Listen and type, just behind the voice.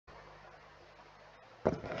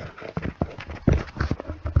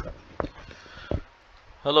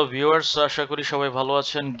Hello viewers, আশা করি সবাই ভালো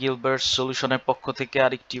আছেন। গিলবার্ট সলিউশনের পক্ষ থেকে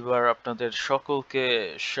আরেকটিবার আপনাদের সকলকে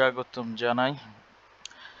স্বাগতম জানাই।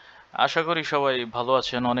 আশা করি সবাই ভালো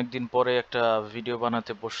আছেন। অনেকদিন পরে একটা ভিডিও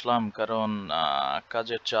বানাতে বসলাম, কারণ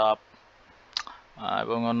কাজের চাপ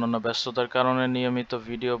এবং অন্যান্য ব্যস্ততার কারণে নিয়মিত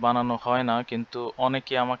ভিডিও বানানো হয় না। কিন্তু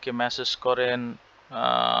অনেকে আমাকে মেসেজ করেন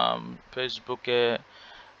ফেসবুকে,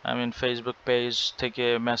 ফেসবুক পেজ থেকে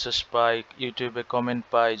মেসেজ পাই, ইউটিউবে কমেন্ট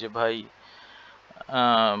পাই যে ভাই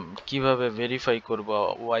কিভাবে ভেরিফাই করব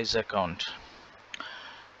ওয়াইজ অ্যাকাউন্ট।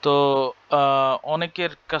 তো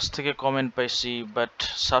অনেকের কাছ থেকে কমেন্ট পাইছি, বাট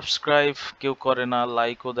সাবস্ক্রাইব কেউ করে না,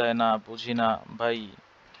 লাইকও দেয় না, বুঝি না ভাই।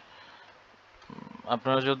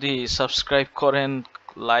 আপনারা যদি সাবস্ক্রাইব করেন,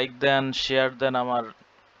 লাইক দেন, শেয়ার দেন, আমার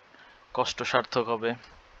কষ্ট সার্থক হবে।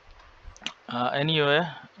 Anyway,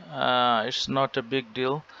 it's not a big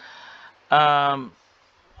deal.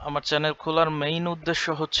 আমার চ্যানেল খোলার মেইন উদ্দেশ্য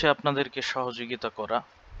হচ্ছে আপনাদেরকে সহযোগিতা করা।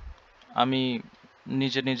 আমি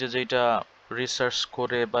নিজে নিজে যেটা রিসার্চ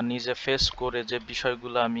করে বা নিজে ফেস করে যে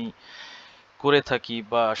বিষয়গুলো আমি করে থাকি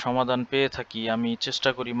বা সমাধান পেয়ে থাকি, আমি চেষ্টা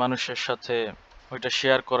করি মানুষের সাথে ওইটা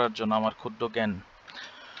শেয়ার করার জন্য আমার ক্ষুদ্র জ্ঞান।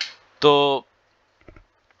 তো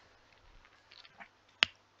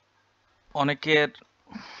অনেকের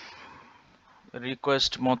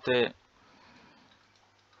রিকোয়েস্ট মতে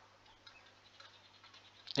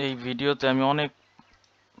এই ভিডিওতে আমি অনেক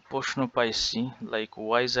প্রশ্ন পাইছি, লাইক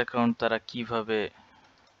ওয়াইজ অ্যাকাউন্ট তারা কিভাবে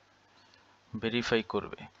ভেরিফাই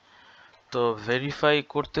করবে। তো ভেরিফাই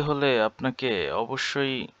করতে হলে আপনাকে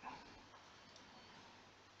অবশ্যই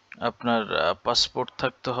আপনার পাসপোর্ট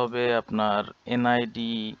থাকতে হবে, আপনার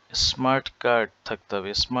এনআইডি, স্মার্ট কার্ড থাকতে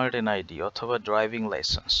হবে, স্মার্ট এনআইডি অথবা ড্রাইভিং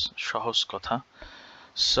লাইসেন্স, সহজ কথা।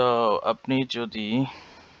 সো আপনি যদি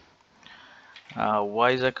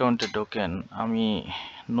ওয়াইজ অ্যাকাউন্টে ঢোকেন, আমি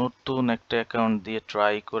নতুন একটা অ্যাকাউন্ট দিয়ে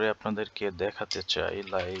ট্রাই করে আপনাদেরকে দেখাতে চাই।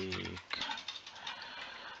 লাইক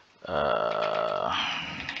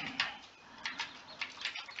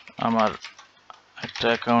আমার একটা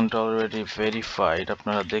অ্যাকাউন্ট অলরেডি ভেরিফাইড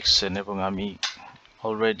আপনারা দেখছেন, এবং আমি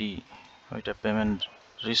অলরেডি ওইটা পেমেন্ট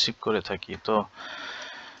রিসিভ করে থাকি। তো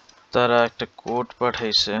তারা একটা কোড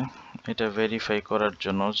পাঠাইছে এটা ভেরিফাই করার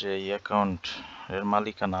জন্য যে এই অ্যাকাউন্ট এর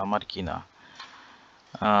মালিকানা আমার কিনা।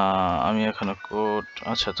 আমি এখনো কোড,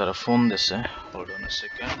 আচ্ছা তারা ফোন দিছে, হোল্ড অন এ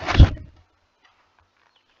সেকেন্ড।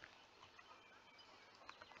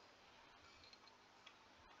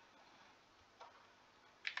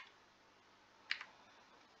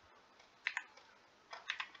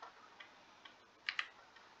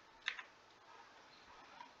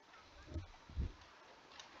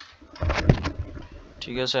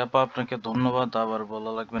 ঠিক আছে আপা, আপনাকে ধন্যবাদ, আবার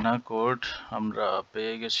বলা লাগবে না। কোড আমরা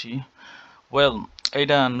পেয়ে গেছি। ওয়েল,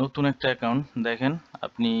 এইটা নতুন একটা অ্যাকাউন্ট। দেখেন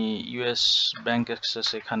আপনি ইউএস ব্যাংক অ্যাক্সেস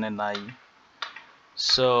এখানে নাই।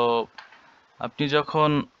 সো আপনি যখন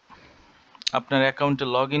আপনার অ্যাকাউন্টে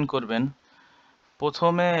লগ ইন করবেন,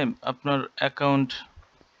 প্রথমে আপনার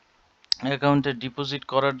অ্যাকাউন্টে ডিপোজিট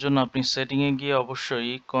করার জন্য আপনি সেটিংয়ে গিয়ে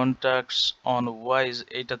অবশ্যই কন্ট্যাক্টস অন ওয়াইজ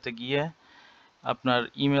এইটাতে গিয়ে আপনার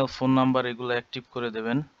ইমেল, ফোন নাম্বার এগুলো অ্যাক্টিভ করে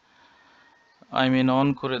দেবেন, অন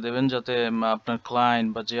করে দেবেন, যাতে আপনার ক্লায়েন্ট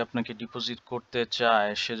বা যে আপনাকে ডিপোজিট করতে চায়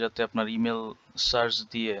সে যাতে আপনার ইমেল সার্চ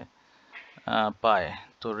দিয়ে পায়।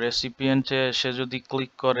 তো রেসিপিয়েন্টে সে যদি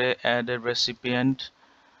ক্লিক করে অ্যাড এ রেসিপিয়েন্ট,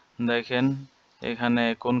 দেখেন এখানে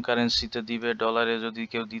কোন কারেন্সিতে দিবে, ডলারে যদি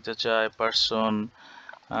কেউ দিতে চায়, পার্সন,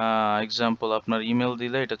 এক্সাম্পল আপনার ইমেল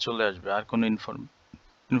দিলে এটা চলে আসবে, আর কোনো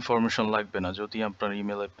ইনফরমেশন লাগবে না যদি আপনার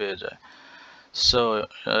ইমেলে পেয়ে যায়। সো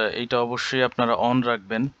এইটা অবশ্যই আপনারা অন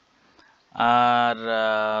রাখবেন। আর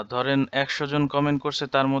ধরেন 100 জন কমেন্ট করছে,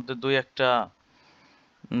 তার মধ্যে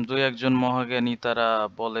দুই একজন মহাজ্ঞানী তারা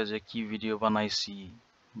বলে যে কি ভিডিও বানাইছি,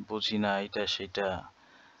 বুঝি না, এটা সেটা।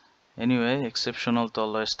 এনিওয়ে, এক্সেপশনাল তো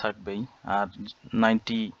অলওয়েজ থাকবেই। আর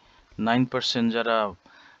 99% যারা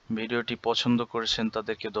ভিডিওটি পছন্দ করেছেন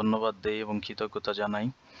তাদেরকে ধন্যবাদ দেই এবং কৃতজ্ঞতা জানাই,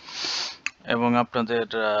 এবং আপনাদের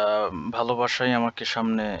ভালোবাসাই আমাকে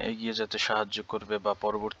সামনে এগিয়ে যেতে সাহায্য করবে বা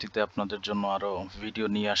পরবর্তীতে আপনাদের জন্য আরো ভিডিও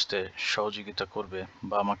নিয়ে আসতে সহযোগিতা করবে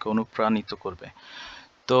বা আমাকে অনুপ্রাণিত করবে।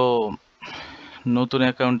 তো নতুন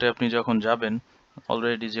অ্যাকাউন্টে আপনি যখন যাবেন,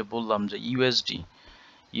 অলরেডি যে বললাম যে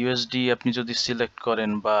ইউএসডি আপনি যদি সিলেক্ট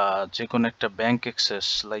করেন বা যে কোনো একটা bank access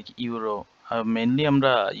like euro, mainly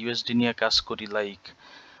আমরা ইউএসডি নিয়ে কাজ করি, লাইক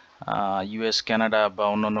ইউএস, কানাডা বা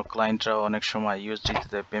অন্যান্য ক্লায়েন্টরাও অনেক সময়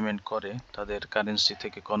ইউএসডিতে পেমেন্ট করে তাদের কারেন্সি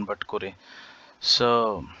থেকে কনভার্ট করে। সো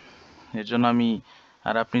এর জন্য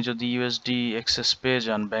আর আপনি যদি ইউএসডি অ্যাক্সেস পেয়ে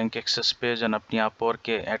যান, ব্যাংক অ্যাক্সেস পেয়ে যান, আপনি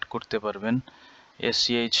আপওয়ার্কে অ্যাড করতে পারবেন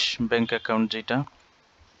এসিএইচ ব্যাংক অ্যাকাউন্ট যেটা।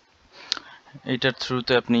 এটার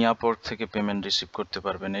থ্রুতে আপনি আপওয়ার্ক থেকে পেমেন্ট রিসিভ করতে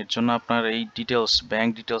পারবেন। এর জন্য আপনার এই ডিটেলস, ব্যাংক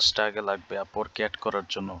ডিটেলসটা আগে লাগবে আপওয়ার্ক অ্যাড করার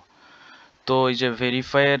জন্য। তো এই যে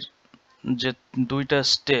ভেরিফাইয়ের যে দুইটা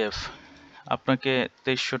স্টেপ, আপনাকে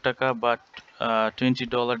 2300 টাকা বা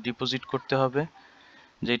 $20 ডিপোজিট করতে হবে,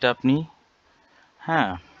 যেটা আপনি হ্যাঁ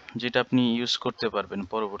যেটা আপনি ইউজ করতে পারবেন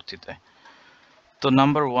পরবর্তীতে। তো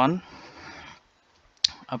নাম্বার 1,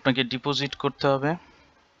 আপনাকে ডিপোজিট করতে হবে।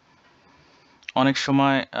 অনেক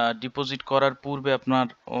সময় ডিপোজিট করার পূর্বে আপনার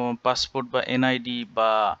পাসপোর্ট বা এনআইডি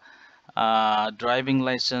বা ড্রাইভিং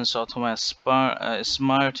লাইসেন্স অথবা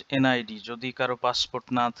স্মার্ট এনআইডি, যদি কারো পাসপোর্ট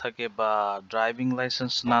না থাকে বা ড্রাইভিং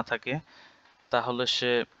লাইসেন্স না থাকে, তাহলে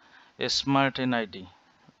সে স্মার্ট এনআইডি,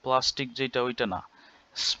 প্লাস্টিক যেটা ওইটা না,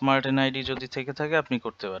 স্মার্ট এনআইডি যদি থেকে থাকে আপনি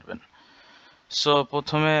করতে পারবেন। সো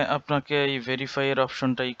প্রথমে আপনাকে এই ভেরিফাই এর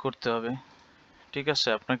অপশনটাই করতে হবে। ঠিক আছে,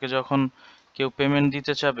 আপনাকে যখন কেউ পেমেন্ট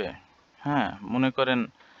দিতে চাবে, হ্যাঁ মনে করেন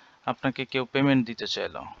আপনাকে কেউ পেমেন্ট দিতে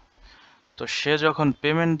চাইলো, তো সে যখন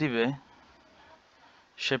পেমেন্ট দিবে,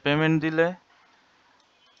 সে পেমেন্ট দিলে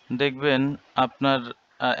দেখবেন আপনার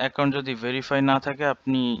অ্যাকাউন্ট যদি ভেরিফাই না থাকে,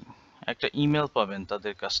 আপনি একটা ইমেল পাবেন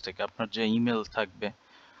তাদের কাছ থেকে। আপনার যে ইমেল থাকবে,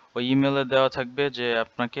 ওই ইমেলে দেওয়া থাকবে যে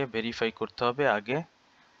আপনাকে ভেরিফাই করতে হবে আগে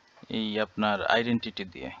এই আপনার আইডেন্টিটি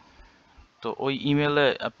দিয়ে। তো ওই ইমেলে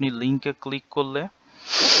আপনি লিংকে ক্লিক করলে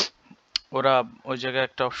ওরা ওই জায়গায়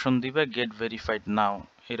একটা অপশন দিবে, গেট ভেরিফাইড নাও,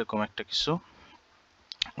 এরকম একটা কিছু।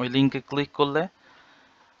 ওই লিংকে ক্লিক করলে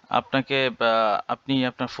আপনাকে আপনি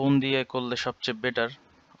আপনার ফোন দিয়ে করলে সবচেয়ে বেটার।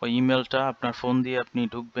 ওই ইমেলটা আপনার ফোন দিয়ে আপনি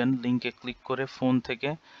ঢুকবেন, লিংকে ক্লিক করে ফোন থেকে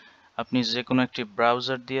আপনি যে কোনো একটি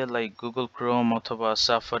ব্রাউজার দিয়ে, লাইক গুগল ক্রোম অথবা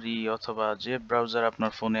সাফারি অথবা যে ব্রাউজার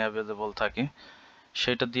আপনার ফোনে অ্যাভেলেবল থাকে,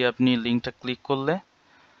 সেটা দিয়ে আপনি লিংকটা ক্লিক করলে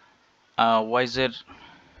ওয়াইজের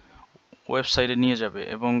ওয়েবসাইটে নিয়ে যাবে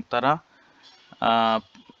এবং তারা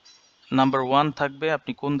নাম্বার 1 থাকবে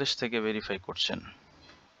আপনি কোন দেশ থেকে ভেরিফাই করছেন।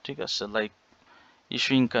 ঠিক আছে, লাইক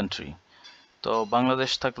ইস্যুইং কান্ট্রি, তো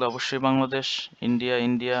বাংলাদেশ থাকলে অবশ্যই Bangladesh, India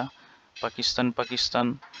India, Pakistan Pakistan.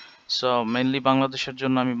 So mainly বাংলাদেশের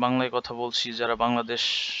জন্য আমি বাংলায় কথা বলছি, যারা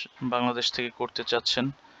বাংলাদেশ থেকে করতে চাচ্ছেন,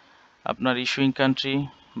 আপনার ইস্যুইং কান্ট্রি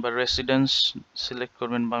বা রেসিডেন্স সিলেক্ট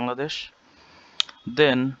করবেন বাংলাদেশ।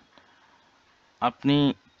 দেন আপনি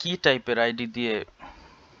কি টাইপের আইডি দিয়ে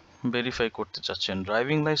ভেরিফাই করতে চাচ্ছেন,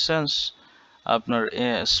 ড্রাইভিং লাইসেন্স, আপনার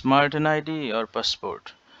স্মার্ট এনআইডি আর পাসপোর্ট।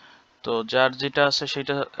 তো যার যেটা আছে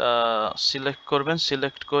সেটা সিলেক্ট করবেন,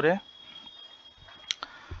 সিলেক্ট করে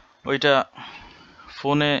ওইটা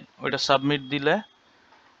ফোনে ওইটা সাবমিট দিলে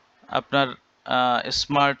আপনার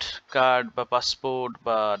স্মার্ট কার্ড বা পাসপোর্ট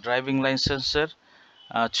বা ড্রাইভিং লাইসেন্সের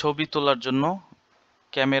ছবি তোলার জন্য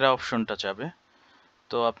ক্যামেরা অপশনটা যাবে।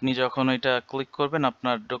 তো আপনি যখন এটা ক্লিক করবেন,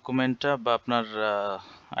 আপনার ডকুমেন্টটা বা আপনার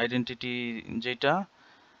আইডেন্টিটি যেটা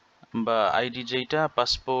বা আইডি যেটা,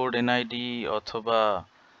 পাসপোর্ট, এনআইডি অথবা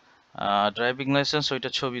ড্রাইভিং লাইসেন্স, ওইটা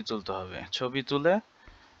ছবি তুলতে হবে। ছবি তুলে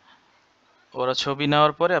ওরা ছবি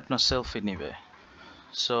নেওয়ার পরে আপনার সেলফি নিবে।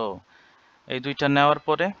 সো এই দুইটা নেওয়ার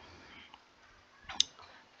পরে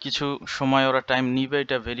কিছু সময় ওরা টাইম নিবে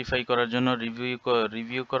এটা ভেরিফাই করার জন্য,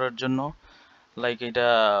 রিভিউ করার জন্য। লাইক এটা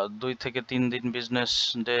 2 থেকে 3 দিন বিজনেস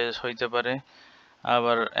ডে হইতে পারে,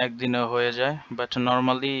 আবার একদিনেও হয়ে যায়, বাট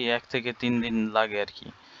নর্মালি 1 থেকে 3 দিন লাগে আর কি।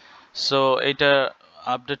 সো এইটা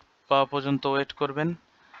আপডেট পাওয়া পর্যন্ত ওয়েট করবেন,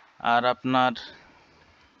 আর আপনার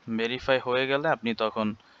ভেরিফাই হয়ে গেলে আপনি তখন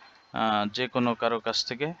যে কোনো কারো কাছ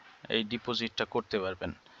থেকে এই ডিপোজিটটা করতে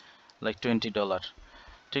পারবেন, লাইক $20।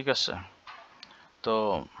 ঠিক আছে, তো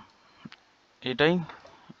এটাই,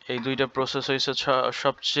 এই দুইটা প্রসেস হয়েছে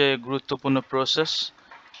সবচেয়ে গুরুত্বপূর্ণ প্রসেস।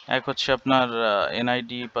 এক হচ্ছে আপনার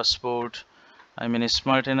NID, passport,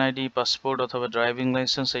 smart NID, passport অথবা ড্রাইভিং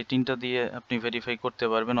লাইসেন্স, এই তিনটা দিয়ে আপনি ভেরিফাই করতে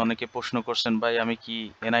পারবেন। অনেকে প্রশ্ন করছেন, ভাই আমি কি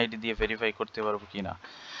এনআইডি দিয়ে ভেরিফাই করতে পারবো কিনা?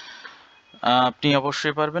 আপনি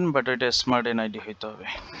অবশ্যই পারবেন, বাট এটা স্মার্ট এনআইডি হইতে হবে।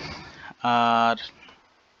 আর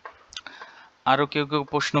আরো কেউ কেউ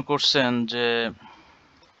প্রশ্ন করছেন যে,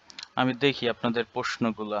 আমি দেখি আপনাদের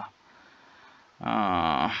প্রশ্নগুলা।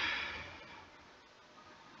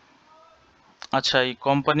 আচ্ছা, এই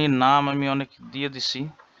কোম্পানির নাম আমি অনেক দিয়ে দিছি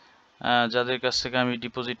যাদের কাছ থেকে আমি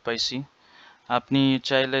ডিপোজিট পাইছি। আপনি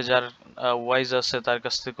চাইলে যার ওয়াইজ আছে তার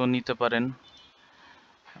কাছ থেকেও নিতে পারেন,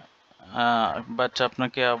 বাট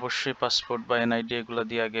আপনাকে অবশ্যই পাসপোর্ট বা এনআইডি এগুলো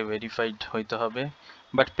দিয়ে আগে ভেরিফাইড হইতে হবে।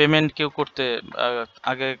 বাট পেমেন্ট কেউ করতে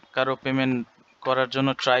আগে কারো পেমেন্ট করার জন্য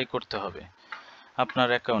ট্রাই করতে হবে আপনার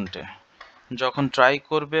অ্যাকাউন্টে। যখন ট্রাই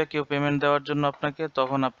করবে কেউ পেমেন্ট দেওয়ার জন্য আপনাকে,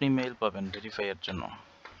 তখন আপনি মেইল পাবেন ভেরিফাইয়ের জন্য।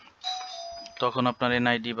 তখন আপনার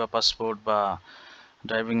এনআইডি বা পাসপোর্ট বা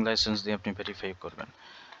ড্রাইভিং লাইসেন্স দিয়ে আপনি ভেরিফাই করবেন।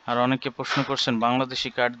 আর অনেকে প্রশ্ন করছেন বাংলাদেশি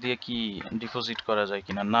কার্ড দিয়ে কি ডিপোজিট করা যায়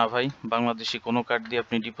কিনা। না ভাই, বাংলাদেশি কোনো কার্ড দিয়ে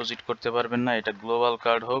আপনি ডিপোজিট করতে পারবেন না, এটা গ্লোবাল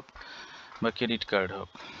কার্ড হোক বা ক্রেডিট কার্ড হোক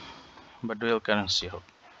বা ডুয়াল কারেন্সি হোক।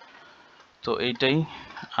 তো এইটাই।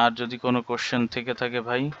 আর যদি কোনো কোশ্চেন থেকে থাকে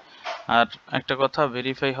ভাই, আর একটা কথা,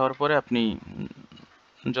 ভেরিফাই হওয়ার পরে আপনি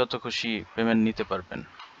যত খুশি পেমেন্ট নিতে পারবেন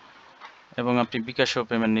এবং আপনি বিকাশেও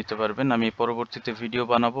পেমেন্ট নিতে পারবেন। আমি পরবর্তীতে ভিডিও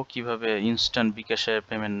বানাবো কিভাবে ইনস্ট্যান্ট বিকাশে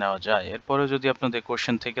পেমেন্ট নেওয়া যায়। এরপরে যদি আপনাদের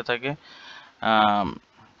কোশ্চেন থেকে থাকে,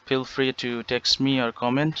 feel free to text me or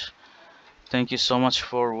comment. Thank you so much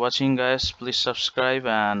for watching guys. Please subscribe,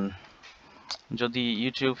 and যদি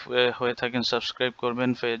ইউটিউব হয়ে থাকেন সাবস্ক্রাইব করবেন,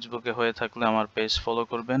 ফেসবুকে হয়ে থাকলে আমার পেজ ফলো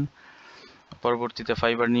করবেন। পরবর্তীতে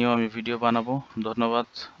ফাইবার নিয়েও আমি ভিডিও বানাবো। ধন্যবাদ,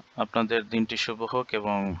 আপনাদের দিনটি শুভ হোক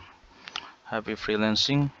এবং happy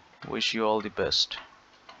freelancing. Wish you all the best.